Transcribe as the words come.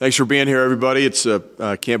Thanks for being here, everybody.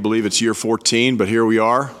 I can't believe it's year 14, but here we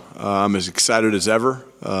are. I'm as excited as ever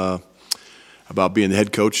about being the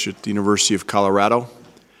head coach at the University of Colorado.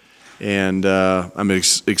 And I'm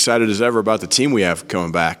excited as ever about the team we have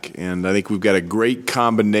coming back. And I think we've got a great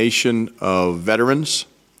combination of veterans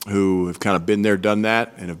who have kind of been there, done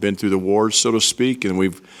that, and have been through the wars, so to speak. And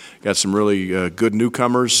we've got some really good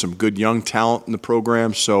newcomers, some good young talent in the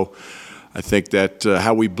program. So I think that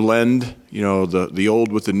how we blend, the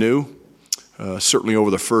old with the new, certainly over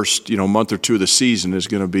the first, month or two of the season is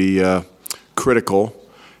going to be critical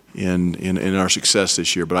in our success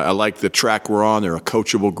this year. But I like the track we're on. They're a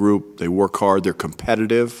coachable group. They work hard. They're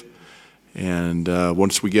competitive. And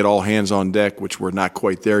once we get all hands on deck, which we're not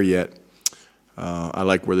quite there yet, I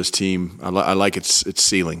like where this team, I like its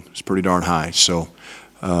ceiling. It's pretty darn high. So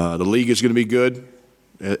the league is going to be good,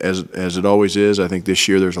 as it always is. I think this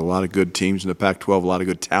year there's a lot of good teams in the Pac-12, a lot of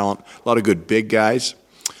good talent, a lot of good big guys.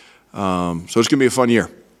 So it's going to be a fun year.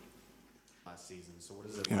 Last season. So what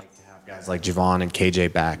is it like to have guys like Javon and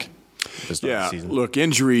KJ back? Look,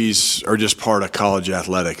 injuries are just part of college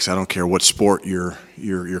athletics. I don't care what sport you're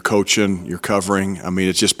coaching, you're covering. I mean,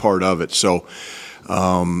 it's just part of it. So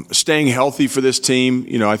staying healthy for this team,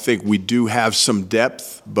 I think we do have some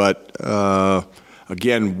depth, but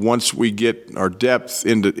again, once we get our depth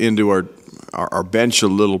into our bench a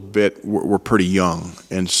little bit, we're pretty young,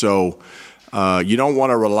 and so you don't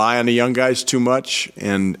want to rely on the young guys too much.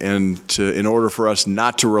 And in order for us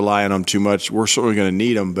not to rely on them too much, we're certainly going to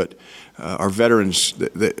need them. But our veterans,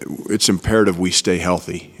 it's imperative we stay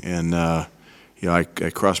healthy. And I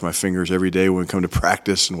cross my fingers every day when we come to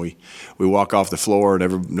practice and we walk off the floor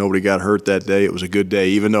and nobody got hurt that day. It was a good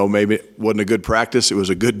day, even though maybe it wasn't a good practice. It was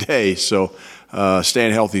a good day. So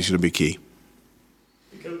staying healthy is going to be key.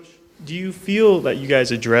 Coach, do you feel that you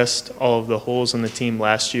guys addressed all of the holes in the team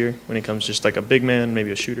last year when it comes just like a big man,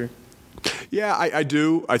 maybe a shooter? Yeah, I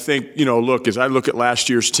do. I think, look, as I look at last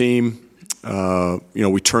year's team,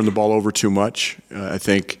 we turned the ball over too much. I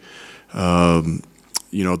think,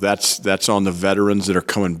 that's on the veterans that are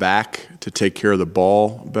coming back to take care of the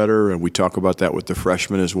ball better. And we talk about that with the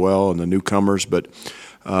freshmen as well and the newcomers. But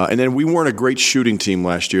and then we weren't a great shooting team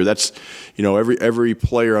last year. That's, every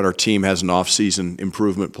player on our team has an off-season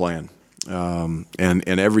improvement plan. And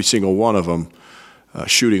every single one of them,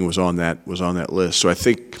 shooting was on that list. So I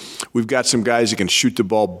think we've got some guys that can shoot the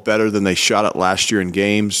ball better than they shot it last year in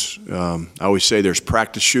games. I always say there's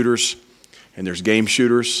practice shooters and there's game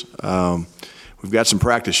shooters. We've got some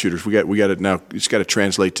practice shooters. We got it now. It's got to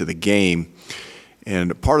translate to the game,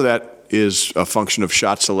 and part of that is a function of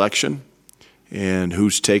shot selection and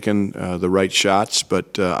who's taken the right shots.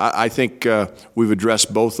 But I think we've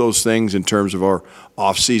addressed both those things in terms of our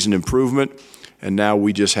off-season improvement. And now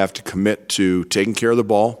we just have to commit to taking care of the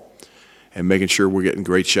ball and making sure we're getting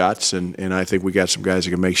great shots. And I think we got some guys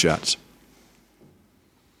that can make shots.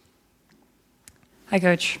 Hi,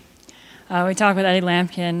 Coach. We talked with Eddie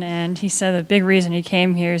Lampkin, and he said the big reason he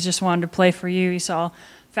came here is just wanted to play for you. He saw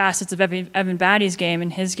facets of Evan Batty's game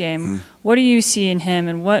and his game. Mm-hmm. What do you see in him,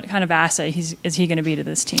 and what kind of asset is he going to be to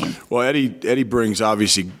this team? Well, Eddie brings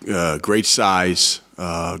obviously great size,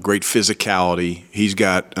 great physicality. He's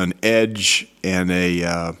got an edge and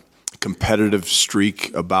a competitive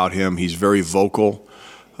streak about him. He's very vocal.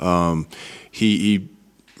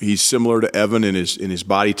 He's similar to Evan in his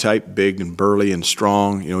body type, big and burly and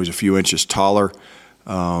strong. He's a few inches taller.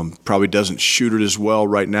 Probably doesn't shoot it as well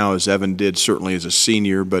right now as Evan did, certainly as a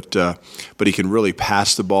senior, but he can really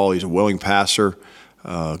pass the ball. He's a willing passer,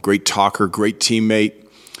 great talker, great teammate,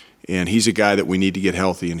 and he's a guy that we need to get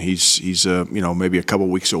healthy. And he's maybe a couple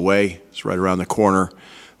weeks away. It's right around the corner,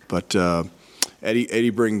 but Eddie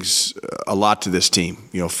brings a lot to this team,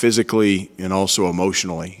 physically and also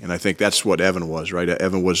emotionally. And I think that's what Evan was, right?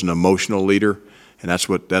 Evan was an emotional leader, and that's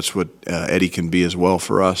what Eddie can be as well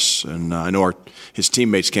for us. And I know his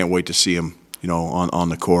teammates can't wait to see him, on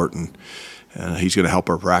the court, and he's going to help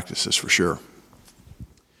our practices for sure.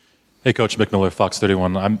 Hey, Coach McMillan, Fox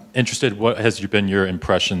 31. I'm interested, what has been your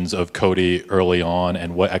impressions of Cody early on,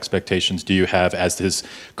 and what expectations do you have as his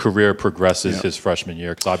career progresses his freshman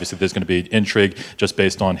year? Because obviously there's going to be intrigue just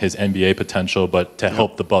based on his NBA potential, but to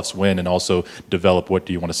help the Buffs win and also develop, what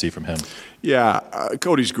do you want to see from him? Yeah,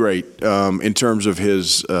 Cody's great in terms of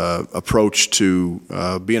his approach to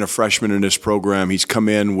being a freshman in this program. He's come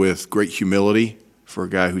in with great humility. For a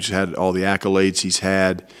guy who's had all the accolades he's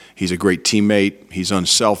had. He's a great teammate. He's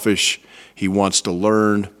unselfish. He wants to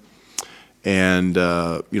learn. And,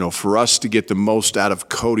 for us to get the most out of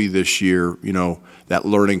Cody this year, that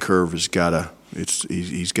learning curve he's got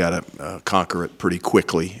to conquer it pretty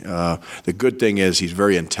quickly. The good thing is he's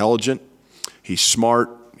very intelligent. He's smart.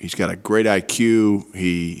 He's got a great IQ.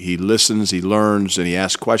 He listens, he learns, and he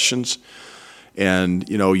asks questions. And,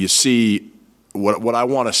 you see what I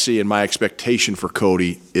want to see, and my expectation for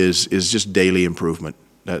Cody is just daily improvement.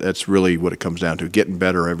 That's really what it comes down to, getting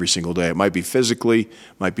better every single day. It might be physically,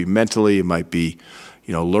 it might be mentally, it might be,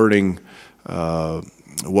 learning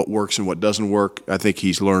what works and what doesn't work. I think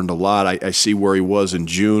he's learned a lot. I see where he was in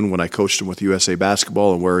June when I coached him with USA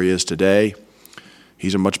Basketball and where he is today.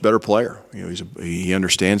 He's a much better player. He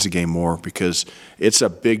understands the game more, because it's a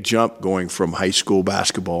big jump going from high school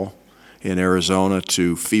basketball in Arizona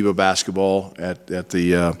to FIBA basketball at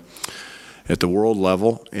the world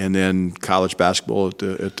level, and then college basketball at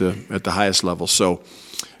the highest level. So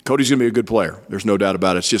Cody's going to be a good player. There's no doubt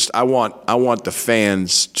about it. It's just I want the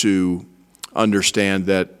fans to understand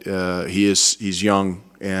that he's young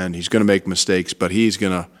and he's going to make mistakes, but he's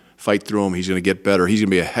going to fight through them. He's going to get better. He's going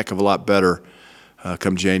to be a heck of a lot better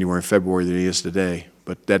come January and February than he is today.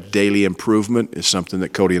 But that daily improvement is something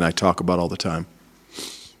that Cody and I talk about all the time.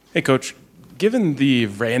 Hey, Coach, given the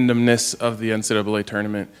randomness of the NCAA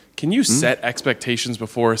tournament, can you set expectations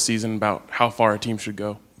before a season about how far a team should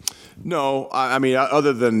go? No, I mean,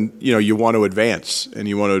 other than, you want to advance, and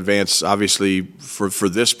you want to advance, obviously, for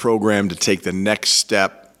this program to take the next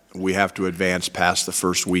step, we have to advance past the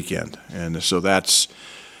first weekend. And so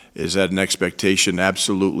is that an expectation?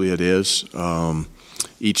 Absolutely it is.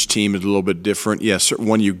 Each team is a little bit different. Yes,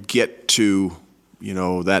 when you get to,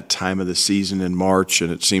 that time of the season in March,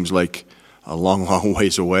 and it seems like a long, long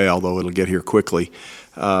ways away, although it'll get here quickly,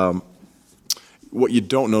 what you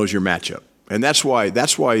don't know is your matchup. And that's why,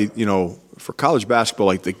 for college basketball,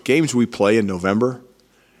 like the games we play in November,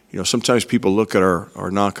 sometimes people look at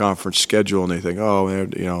our non-conference schedule and they think,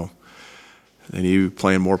 they need to be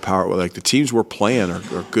playing more power. Like the teams we're playing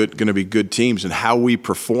are going to be good teams, and how we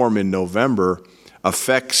perform in November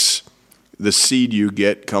affects the seed you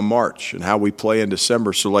get come March and how we play in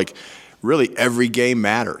December. So, really every game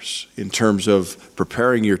matters in terms of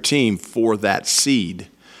preparing your team for that seed.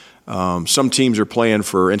 Some teams are playing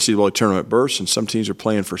for NCAA tournament berths, and some teams are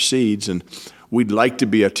playing for seeds, and we'd like to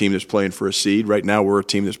be a team that's playing for a seed. Right now we're a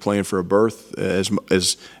team that's playing for a berth,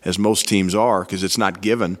 as most teams are, because it's not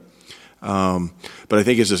given. But I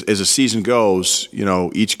think as a season goes,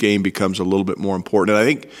 each game becomes a little bit more important. And I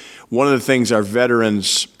think one of the things our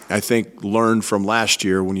veterans, learned from last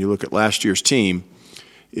year, when you look at last year's team,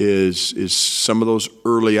 is some of those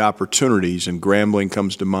early opportunities. And Grambling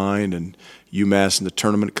comes to mind, and UMass in the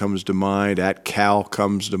tournament comes to mind, at Cal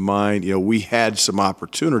comes to mind. We had some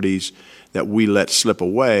opportunities that we let slip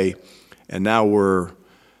away, and now we're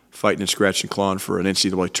fighting and scratching and clawing for an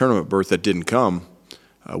NCAA tournament berth that didn't come.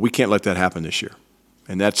 We can't let that happen this year.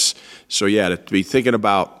 And to be thinking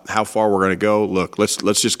about how far we're going to go, look,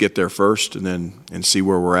 let's just get there first and see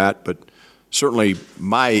where we're at. But certainly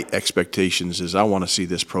my expectations is I want to see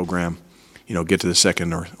this program, get to the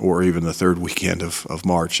second or even the third weekend of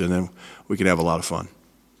March, and then we can have a lot of fun.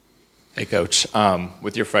 Hey, Coach,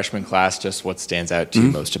 with your freshman class, just what stands out to you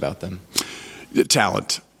most about them? The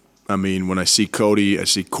talent. I mean, when I see Cody, I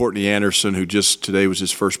see Courtney Anderson, who just today was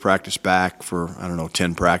his first practice back for,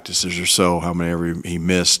 10 practices or so, how many ever he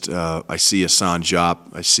missed. I see Asan Jop.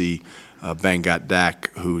 I see Bangat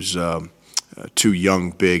Dak, who's two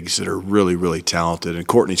young bigs that are really, really talented. And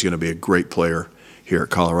Courtney's going to be a great player here at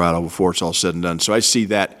Colorado before it's all said and done. So I see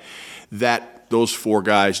those four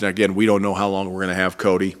guys. Now, again, we don't know how long we're going to have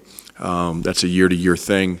Cody. That's a year-to-year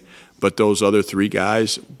thing. But those other three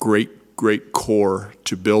guys, great core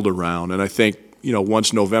to build around. And I think,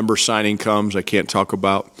 once November signing comes, I can't talk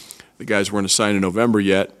about the guys we're going to sign in November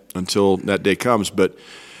yet until that day comes, but,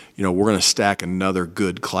 we're going to stack another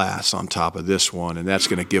good class on top of this one, and that's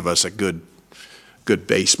going to give us a good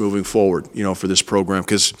base moving forward, for this program.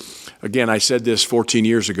 Because, again, I said this 14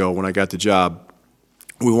 years ago when I got the job,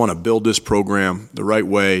 we want to build this program the right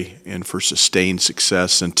way and for sustained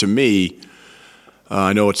success. And to me,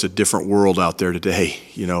 I know it's a different world out there today,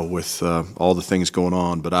 with all the things going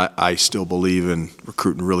on, but I still believe in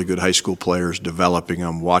recruiting really good high school players, developing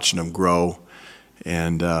them, watching them grow,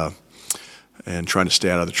 and trying to stay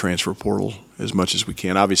out of the transfer portal as much as we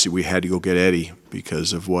can. Obviously, we had to go get Eddie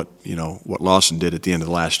because of what Lawson did at the end of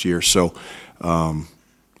last year. So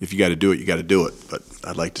if you got to do it, you got to do it. But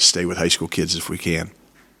I'd like to stay with high school kids if we can.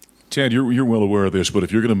 Tad, you're well aware of this, but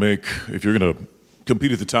if you're going to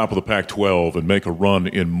compete at the top of the Pac-12 and make a run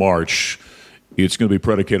in March, it's going to be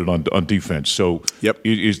predicated on defense. So yep.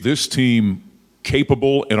 Is this team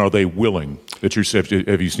capable, and are they willing that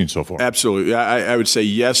have you seen so far? Absolutely. I would say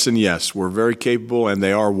yes and yes. We're very capable, and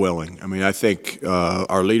they are willing. I mean, I think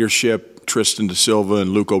our leadership, Tristan Da Silva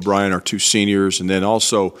and Luke O'Brien, are two seniors, and then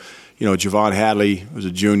also, Javon Hadley was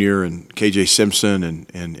a junior, and KJ Simpson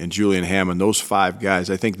and Julian Hammond, those 5 guys,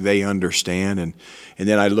 I think they understand. And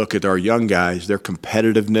then I look at our young guys, their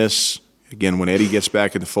competitiveness. Again, when Eddie gets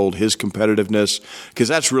back in the fold, his competitiveness, because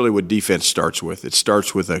that's really what defense starts with. It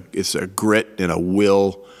starts with it's a grit and a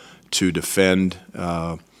will to defend.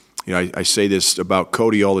 I say this about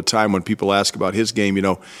Cody all the time when people ask about his game.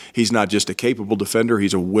 He's not just a capable defender,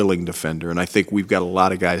 he's a willing defender. And I think we've got a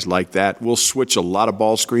lot of guys like that. We'll switch a lot of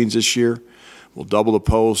ball screens this year. We'll double the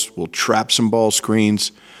post. We'll trap some ball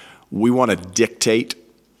screens. We want to dictate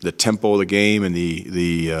the tempo of the game and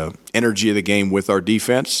the energy of the game with our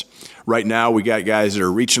defense. Right now, we got guys that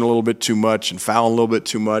are reaching a little bit too much and fouling a little bit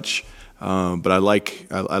too much. But I like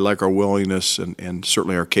our willingness and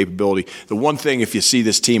certainly our capability. The one thing, if you see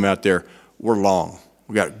this team out there, we're long.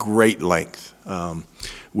 We got great length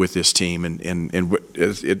with this team, and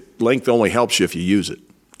length only helps you if you use it.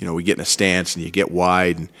 We get in a stance and you get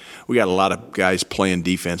wide, and we got a lot of guys playing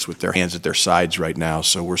defense with their hands at their sides right now,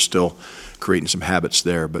 so we're still creating some habits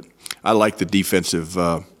there. But I like the defensive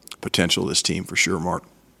potential of this team for sure, Mark.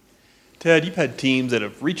 Ted, you've had teams that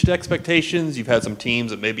have reached expectations. You've had some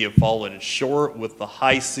teams that maybe have fallen short. With the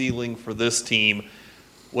high ceiling for this team,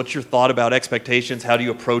 what's your thought about expectations? How do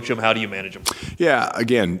you approach them? How do you manage them? Yeah,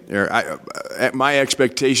 again, my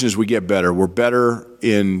expectation is we get better. We're better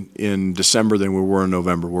in December than we were in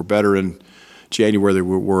November. We're better in January than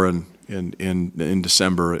we were in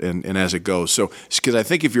December and as it goes. So, because I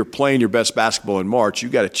think if you're playing your best basketball in March, you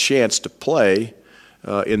got a chance to play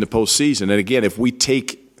in the postseason. And again, if we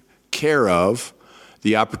take care of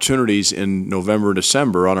the opportunities in November and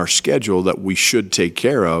December on our schedule that we should take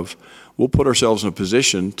care of, we'll put ourselves in a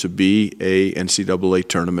position to be a NCAA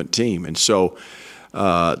tournament team. And so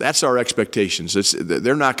that's our expectations.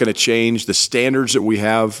 They're not going to change. The standards that we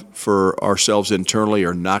have for ourselves internally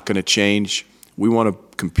are not going to change. We want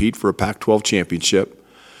to compete for a Pac-12 championship.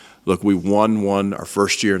 Look, we won our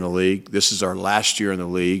first year in the league. This is our last year in the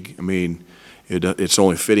league. I mean, it's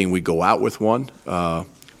only fitting we go out with one.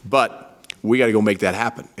 But we got to go make that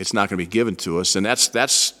happen. It's not going to be given to us, and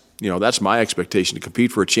that's my expectation, to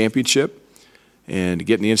compete for a championship and to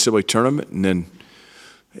get in the NCAA tournament and then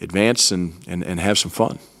advance and have some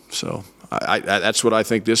fun. So that's what I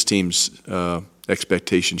think this team's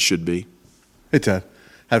expectation should be. Hey, Ted.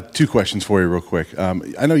 I have 2 questions for you real quick.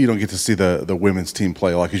 I know you don't get to see the women's team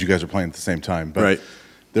play a lot because you guys are playing at the same time, but right.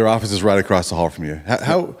 Their office is right across the hall from you.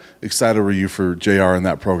 How excited were you for JR in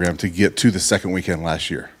that program to get to the second weekend last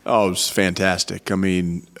year? Oh, it was fantastic. I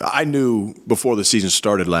mean, I knew before the season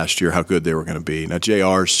started last year how good they were going to be. Now,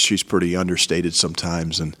 she's pretty understated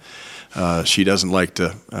sometimes, and she doesn't like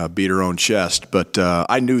to beat her own chest. But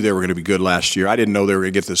I knew they were going to be good last year. I didn't know they were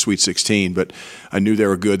going to get to the Sweet 16, but I knew they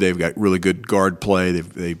were good. They've got really good guard play.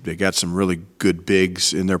 They got some really good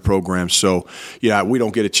bigs in their program. So, yeah, we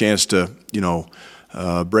don't get a chance to,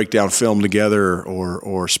 break down film together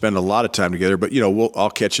or spend a lot of time together. But, I'll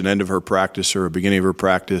catch an end of her practice or a beginning of her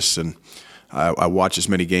practice, and I watch as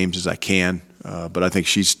many games as I can. But I think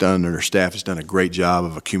she's done, and her staff has done a great job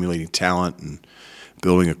of accumulating talent and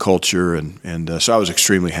building a culture. And so I was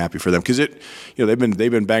extremely happy for them because they've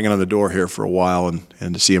been banging on the door here for a while,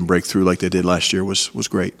 and to see them break through like they did last year was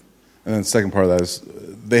great. And then the second part of that is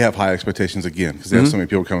they have high expectations again because they have so many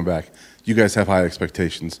people coming back. You guys have high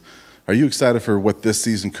expectations. Are you excited for what this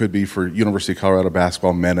season could be for University of Colorado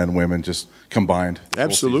basketball, men and women, just combined?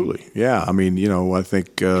 Absolutely, yeah. I mean, I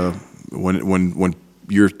think when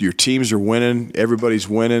your teams are winning, everybody's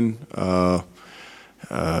winning.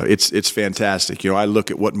 It's fantastic. I look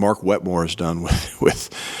at what Mark Wetmore has done with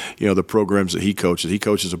the programs that he coaches. He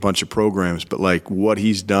coaches a bunch of programs, but like what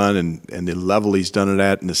he's done and the level he's done it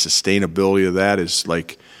at and the sustainability of that is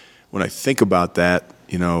like, when I think about that,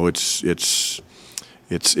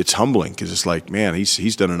 it's humbling because it's like, man,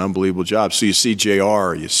 he's done an unbelievable job. So you see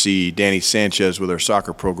JR, you see Danny Sanchez with our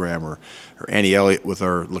soccer program, or Annie Elliott with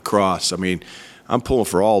our lacrosse. I mean, I'm pulling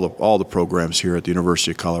for all the programs here at the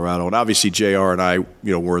University of Colorado, and obviously JR and I,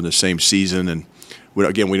 we're in the same season, and we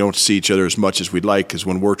don't see each other as much as we'd like because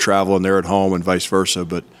when we're traveling, they're at home, and vice versa.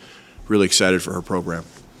 But really excited for her program.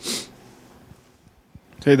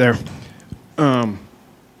 Hey there.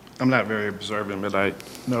 I'm not very observant, but I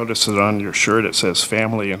noticed that on your shirt it says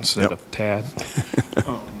family instead of Tad.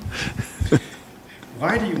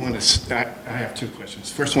 Why do you want to stay? I have 2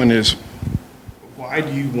 questions. First one is, why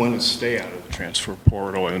do you want to stay out of the transfer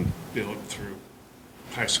portal and build through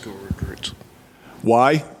high school recruits?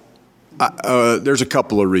 Why? There's a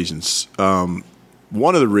couple of reasons. One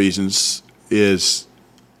of the reasons is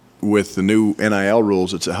with the new NIL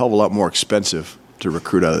rules, it's a hell of a lot more expensive to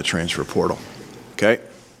recruit out of the transfer portal. Okay?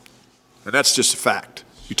 And that's just a fact.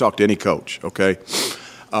 You talk to any coach, okay?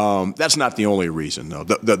 That's not the only reason, though.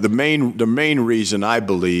 The main reason, I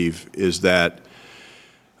believe, is that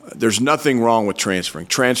there's nothing wrong with transferring.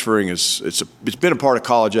 Transferring it's been a part of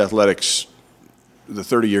college athletics the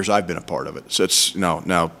 30 years I've been a part of it. So it's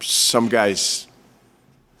now some guys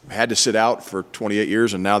had to sit out for 28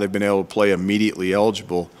 years, and now they've been able to play immediately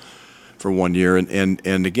eligible for 1 year.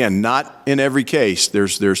 And again, not in every case.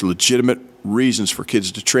 There's legitimate reasons for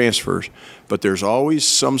kids to transfer, but there's always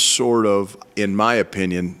some sort of, in my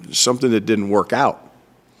opinion, something that didn't work out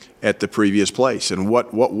at the previous place. And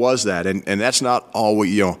what was that? And that's not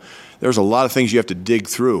always, there's a lot of things you have to dig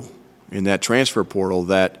through in that transfer portal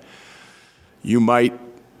that you might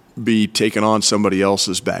be taking on somebody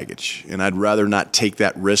else's baggage. And I'd rather not take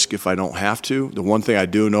that risk if I don't have to. The one thing I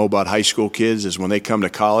do know about high school kids is when they come to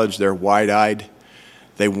college, they're wide-eyed.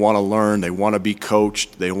 They want to learn. They want to be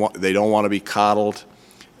coached. They don't want to be coddled.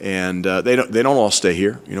 And they don't all stay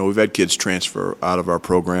here. We've had kids transfer out of our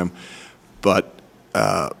program. But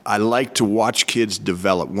I like to watch kids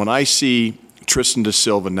develop. When I see Tristan Da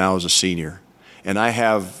Silva now as a senior, and I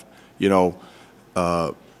have,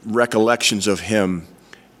 recollections of him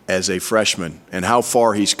as a freshman and how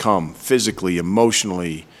far he's come physically,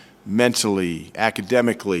 emotionally, mentally,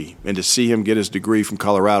 academically, and to see him get his degree from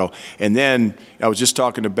Colorado. And then I was just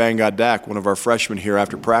talking to Bangat Dak, one of our freshmen here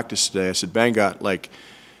after practice today. I said, Bangat,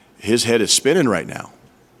 his head is spinning right now.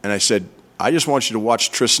 And I said, I just want you to watch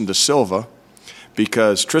Tristan Da Silva,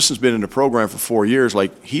 because Tristan's been in the program for 4 years.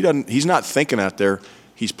 He's not thinking out there,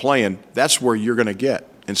 he's playing. That's where you're going to get.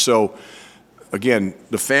 And so, again,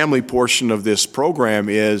 the family portion of this program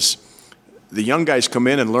is the young guys come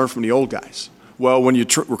in and learn from the old guys. Well, when you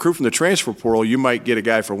recruit from the transfer portal, you might get a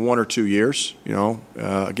guy for 1 or 2 years.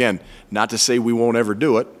 Again, not to say we won't ever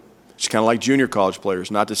do it. It's kind of like junior college players.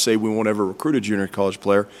 Not to say we won't ever recruit a junior college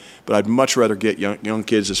player, but I'd much rather get young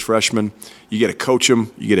kids as freshmen. You get to coach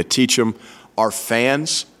them. You get to teach them. Our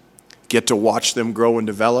fans get to watch them grow and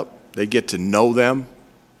develop. They get to know them.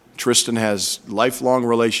 Tristan has lifelong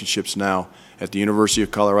relationships now at the University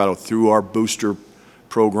of Colorado through our booster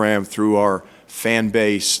program, through our fan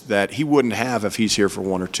base, that he wouldn't have if he's here for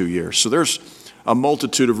 1 or 2 years. So there's a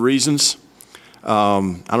multitude of reasons. I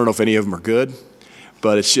don't know if any of them are good,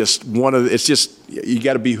 but it's just you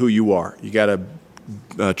got to be who you are. You got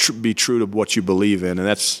to be true to what you believe in, and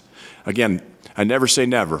that's, again, I never say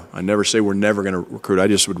never. I never say we're never going to recruit. I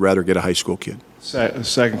just would rather get a high school kid.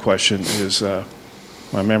 Second question is,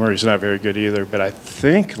 my memory's not very good either, but I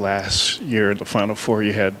think last year in the Final Four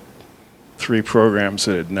you had 3 programs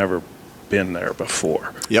that had never been there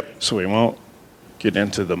before. Yep. So we won't get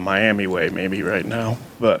into the Miami way maybe right now.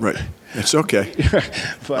 But right. It's okay.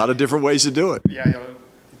 But, a lot of different ways to do it. Yeah,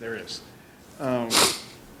 there is. Do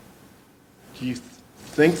you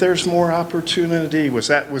think there's more opportunity? Was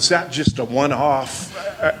that just a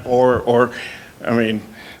one-off, or I mean?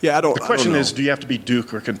 Yeah, The question is, do you have to be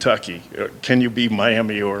Duke or Kentucky? Can you be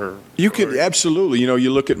Miami or? You could absolutely.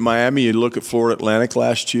 You look at Miami, you look at Florida Atlantic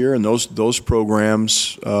last year, and those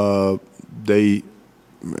programs, they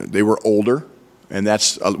were older, and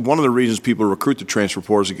that's one of the reasons people recruit the transfer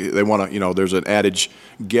portals. They want to, there's an adage,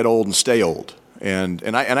 get old and stay old, and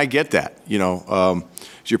I get that.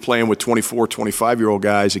 You're playing with 24, 25-year-old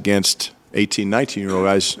guys against 18, 19-year-old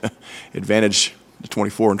guys, advantage the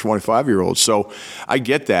 24 and 25-year-olds. So I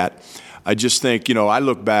get that. I just think, I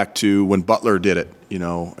look back to when Butler did it,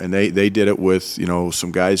 and they did it with,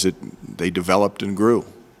 some guys that they developed and grew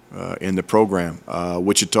in the program.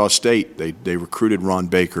 Wichita State, they recruited Ron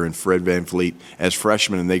Baker and Fred Van Vliet as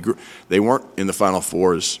freshmen, and they weren't in the Final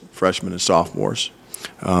Four as freshmen and sophomores.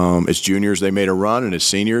 As juniors, they made a run, and as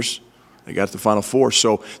seniors, they got to the Final Four.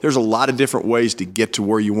 So there's a lot of different ways to get to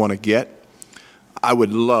where you want to get. I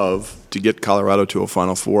would love to get Colorado to a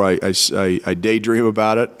Final Four. I daydream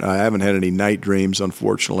about it. I haven't had any night dreams,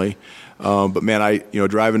 unfortunately. But man,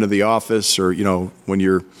 driving to the office, or when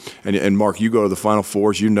you're and Mark, you go to the Final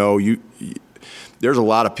Fours. There's a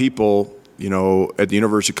lot of people at the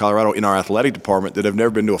University of Colorado in our athletic department that have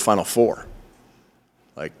never been to a Final Four.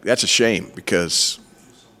 That's a shame, because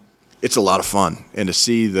it's a lot of fun, and to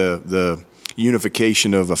see the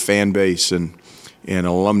unification of a fan base and an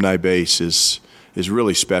alumni base is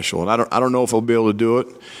really special. And I don't know if I'll be able to do it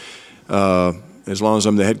as long as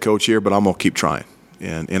I'm the head coach here, but I'm gonna keep trying.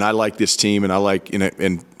 And I like this team, and I like,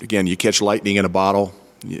 and again, you catch lightning in a bottle,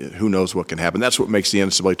 who knows what can happen. That's what makes the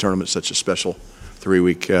NCAA tournament such a special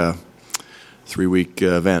three-week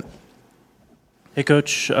event. Hey,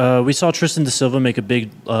 Coach, we saw Tristan Da Silva make a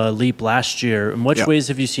big leap last year. In which ways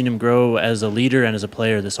have you seen him grow as a leader and as a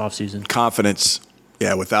player this offseason? Confidence.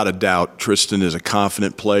 Yeah, without a doubt. Tristan is a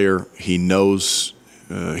confident player. He knows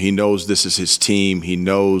He knows this is his team. He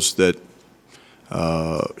knows that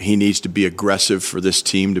he needs to be aggressive for this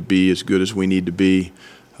team to be as good as we need to be.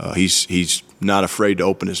 He's not afraid to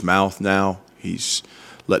open his mouth now. He's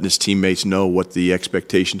letting his teammates know what the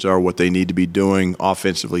expectations are, what they need to be doing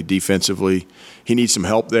offensively, defensively. He needs some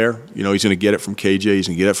help there. You know, he's going to get it from KJ. He's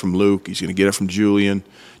going to get it from Luke. He's going to get it from Julian,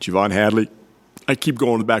 Javon Hadley. I keep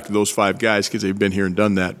going back to those 5 guys because they've been here and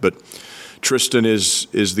done that. But Tristan is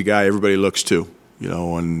the guy everybody looks to, you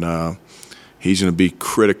know, and he's going to be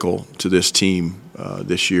critical to this team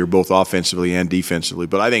this year, both offensively and defensively.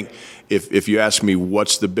 But I think if you ask me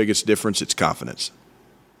what's the biggest difference, it's confidence.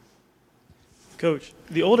 Coach,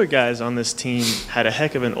 the older guys on this team had a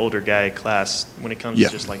heck of an older guy class when it comes to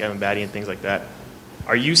just like Evan Batty and things like that.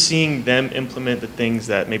 Are you seeing them implement the things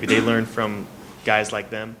that maybe they learned from guys like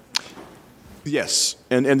them? Yes,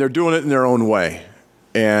 and they're doing it in their own way.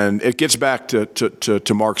 And it gets back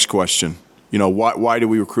to Mark's question. You know, why do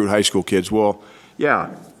we recruit high school kids? Well,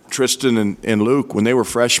 yeah, Tristan and Luke, when they were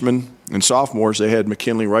freshmen and sophomores, they had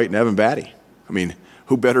McKinley Wright and Evan Batty. I mean,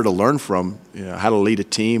 who better to learn from, you know, how to lead a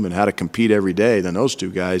team and how to compete every day than those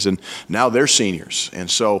 2 guys? And now they're seniors.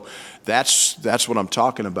 And so that's what I'm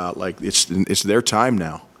talking about. Like, it's their time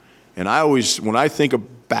now. And I always, when I think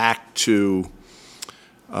back to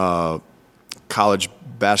college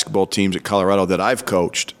basketball teams at Colorado that I've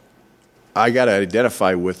coached, I got to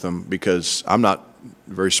identify with them because I'm not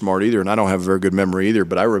very smart either, and I don't have a very good memory either,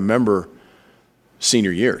 but I remember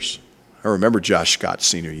senior years. I remember Josh Scott's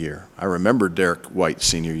senior year. I remember Derek White's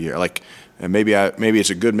senior year. Like, and maybe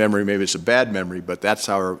it's a good memory, maybe it's a bad memory, but that's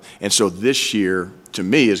how. And so this year, to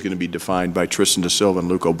me, is going to be defined by Tristan DeSilva and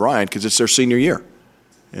Luke O'Brien because it's their senior year.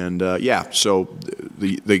 And so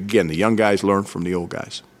again, the young guys learn from the old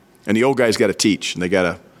guys, and the old guys got to teach, and they got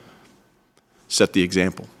to set the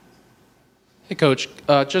example. Hey, Coach,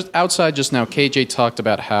 just outside just now, KJ talked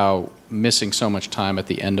about how missing so much time at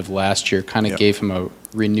the end of last year kind of gave him a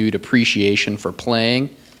renewed appreciation for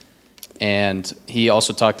playing. And he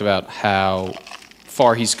also talked about how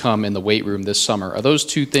far he's come in the weight room this summer. Are those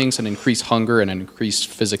 2 things, an increased hunger and an increased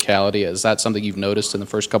physicality? Is that something you've noticed in the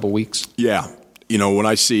first couple weeks? Yeah. You know, when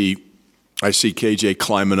I see KJ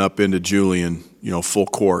climbing up into Julian, you know, full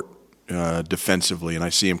court defensively, and I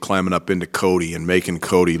see him climbing up into Cody and making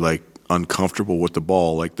Cody, like, uncomfortable with the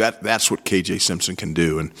ball, like that's what KJ Simpson can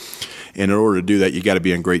do. And in order to do that, you got to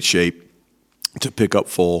be in great shape to pick up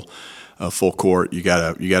full court. You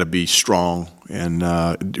got to be strong. And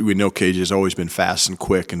we know KJ has always been fast and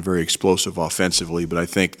quick and very explosive offensively, but I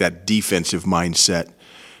think that defensive mindset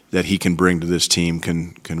that he can bring to this team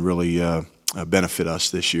can really benefit us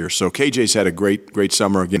this year. So KJ's had a great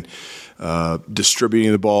summer, again,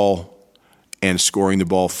 distributing the ball and scoring the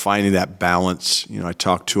ball, finding that balance. You know, I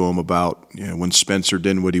talked to him about, you know, when Spencer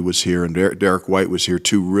Dinwiddie was here and Derek White was here,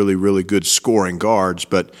 2 really, really good scoring guards,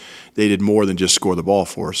 but they did more than just score the ball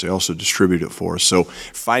for us. They also distributed it for us. So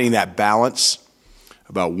finding that balance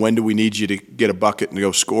about when do we need you to get a bucket and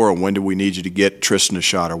go score, and when do we need you to get Tristan a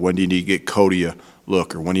shot, or when do you need to get Cody a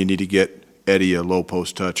look, or when do you need to get Eddie a low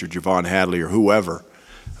post touch, or Javon Hadley, or whoever.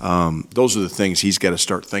 Those are the things he's got to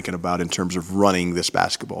start thinking about in terms of running this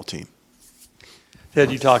basketball team. Ted,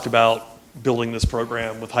 you talked about building this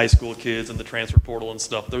program with high school kids and the transfer portal and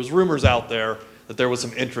stuff. There's rumors out there that there was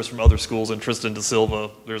some interest from other schools in Tristan DeSilva.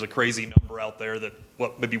 There's a crazy number out there that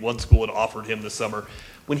maybe one school had offered him this summer.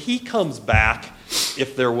 When he comes back,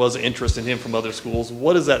 if there was interest in him from other schools,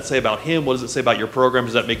 what does that say about him? What does it say about your program?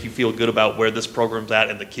 Does that make you feel good about where this program's at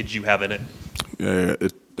and the kids you have in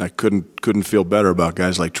it? I couldn't feel better about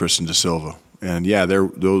guys like Tristan DeSilva. And yeah,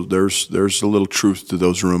 there's a little truth to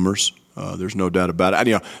those rumors. There's no doubt about it.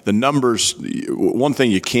 You know, the numbers, one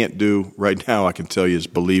thing you can't do right now, I can tell you, is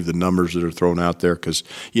believe the numbers that are thrown out there, because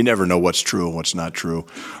you never know what's true and what's not true.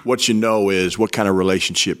 What you know is what kind of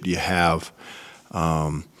relationship do you have?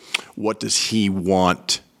 What does he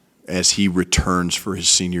want as he returns for his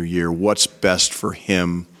senior year? What's best for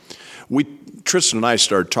him? Tristan and I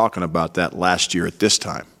started talking about that last year at this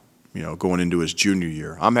time, you know, going into his junior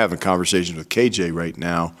year. I'm having conversations with KJ right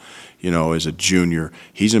now, you know, as a junior.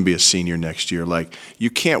 He's going to be a senior next year. Like,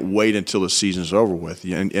 you can't wait until the season's over with.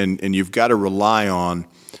 And you've got to rely on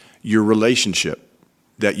your relationship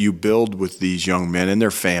that you build with these young men and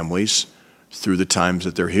their families through the times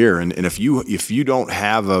that they're here. And if you don't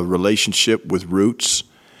have a relationship with roots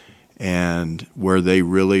and where they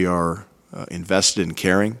really are invested in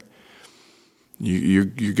caring,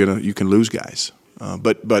 you can lose guys.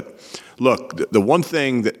 But look, the one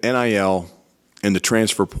thing that NIL and the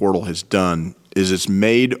transfer portal has done is it's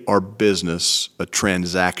made our business a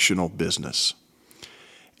transactional business.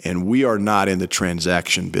 And we are not in the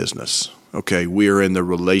transaction business. Okay, we are in the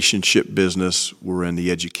relationship business. We're in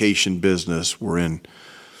the education business. We're in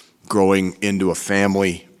growing into a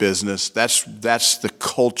family business. That's the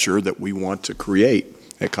culture that we want to create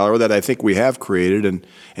at Colorado that I think we have created.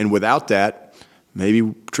 And without that,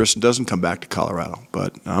 maybe Tristan doesn't come back to Colorado.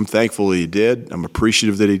 But I'm thankful that he did. I'm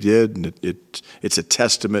appreciative that he did. And it's a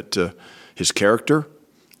testament to his character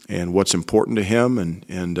and what's important to him.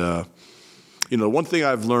 And the one thing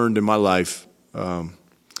I've learned in my life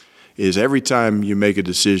is every time you make a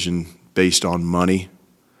decision based on money,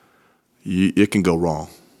 it can go wrong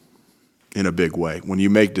in a big way. When you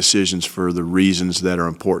make decisions for the reasons that are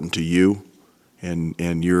important to you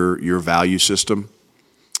and your value system,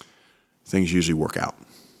 things usually work out.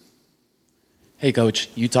 Hey, Coach,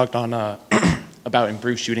 you talked on about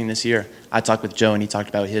improved shooting this year. I talked with Joe, and he talked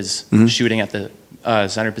about his shooting at the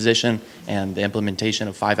center position and the implementation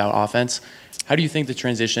of 5-out offense. How do you think the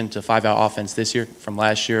transition to 5-out offense this year from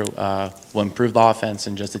last year will improve the offense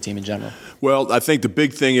and just the team in general? Well, I think the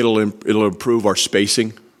big thing, it'll improve our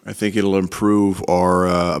spacing. I think it'll improve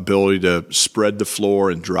our ability to spread the floor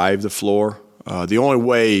and drive the floor. The only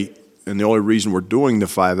way and the only reason we're doing the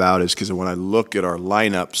 5-out is because when I look at our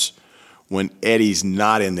lineups, when Eddie's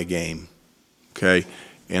not in the game, okay,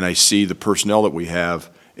 and I see the personnel that we have,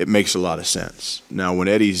 it makes a lot of sense. Now, when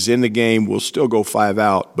Eddie's in the game, we'll still go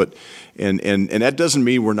 5-out, but and that doesn't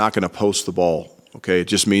mean we're not going to post the ball, okay? It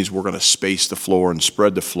just means we're going to space the floor and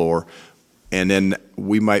spread the floor, and then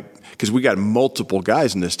we might, because we got multiple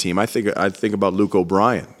guys in this team. I think about Luke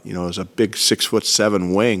O'Brien, as a big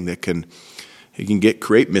 6'7" wing that can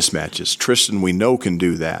create mismatches. Tristan, we know, can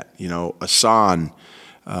do that. Asan,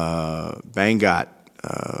 Bangat.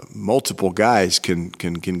 Multiple guys can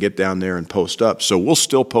get down there and post up. So we'll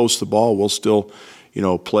still post the ball. We'll still,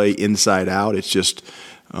 play inside out. It's just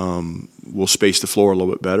we'll space the floor a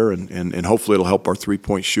little bit better, and hopefully it'll help our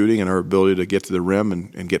three-point shooting and our ability to get to the rim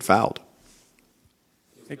and get fouled.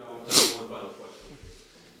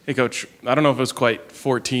 Hey, Coach, I don't know if it was quite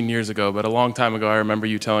 14 years ago, but a long time ago I remember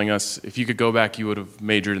you telling us if you could go back, you would have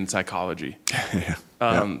majored in psychology. Yeah.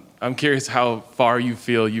 I'm curious how far you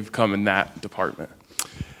feel you've come in that department.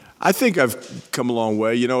 I think I've come a long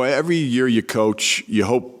way. Every year you coach, you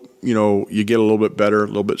hope, you get a little bit better, a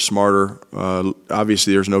little bit smarter.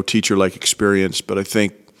 Obviously, there's no teacher-like experience, but I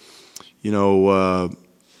think,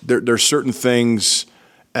 there's certain things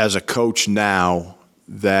as a coach now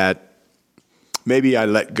that maybe I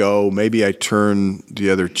let go, maybe I turn the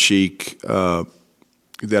other cheek that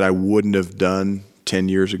I wouldn't have done 10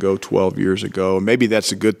 years ago, 12 years ago. Maybe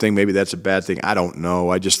that's a good thing, maybe that's a bad thing. I don't know.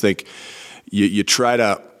 I just think you try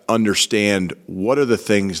to understand what are the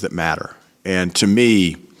things that matter. And to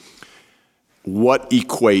me, what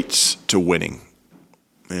equates to winning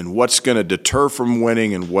and what's going to deter from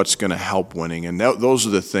winning and what's going to help winning. And those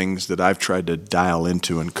are the things that I've tried to dial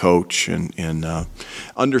into and coach and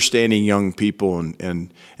understanding young people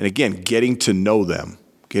and again, getting to know them,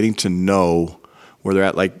 getting to know where they're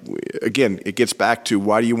at. Like, again, it gets back to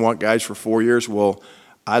why do you want guys for 4 years? Well,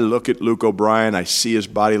 I look at Luke O'Brien, I see his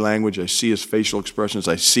body language, I see his facial expressions,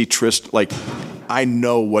 I see Tristan, I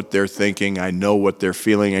know what they're thinking, I know what they're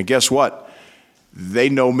feeling, and guess what? They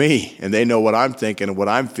know me, and they know what I'm thinking and what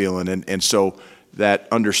I'm feeling, and so that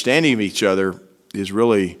understanding of each other is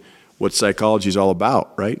really what psychology is all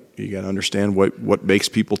about, right? You got to understand what makes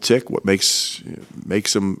people tick, what makes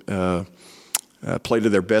them play to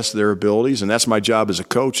their best of their abilities, and that's my job as a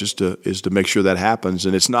coach is to make sure that happens,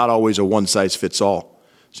 and it's not always a one-size-fits-all.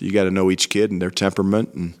 So you got to know each kid and their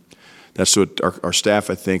temperament, and that's what our staff,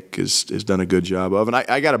 I think, has done a good job of. And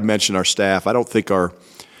I got to mention our staff. I don't think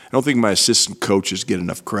my assistant coaches get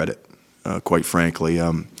enough credit, quite frankly.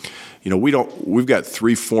 We've got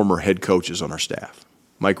 3 former head coaches on our staff: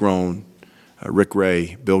 Mike Rohn, Rick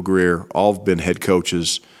Ray, Bill Greer. All have been head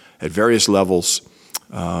coaches at various levels,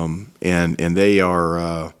 and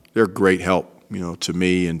they're great help, to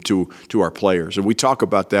me and to our players. And we talk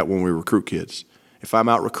about that when we recruit kids. If I'm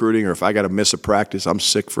out recruiting or if I got to miss a practice, I'm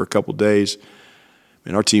sick for a couple days,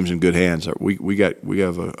 man, our team's in good hands. We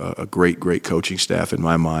have a great coaching staff in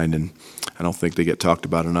my mind, and I don't think they get talked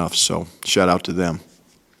about enough. So shout out to them.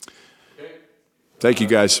 Okay. Thank you,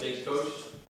 guys. Thanks, Coach.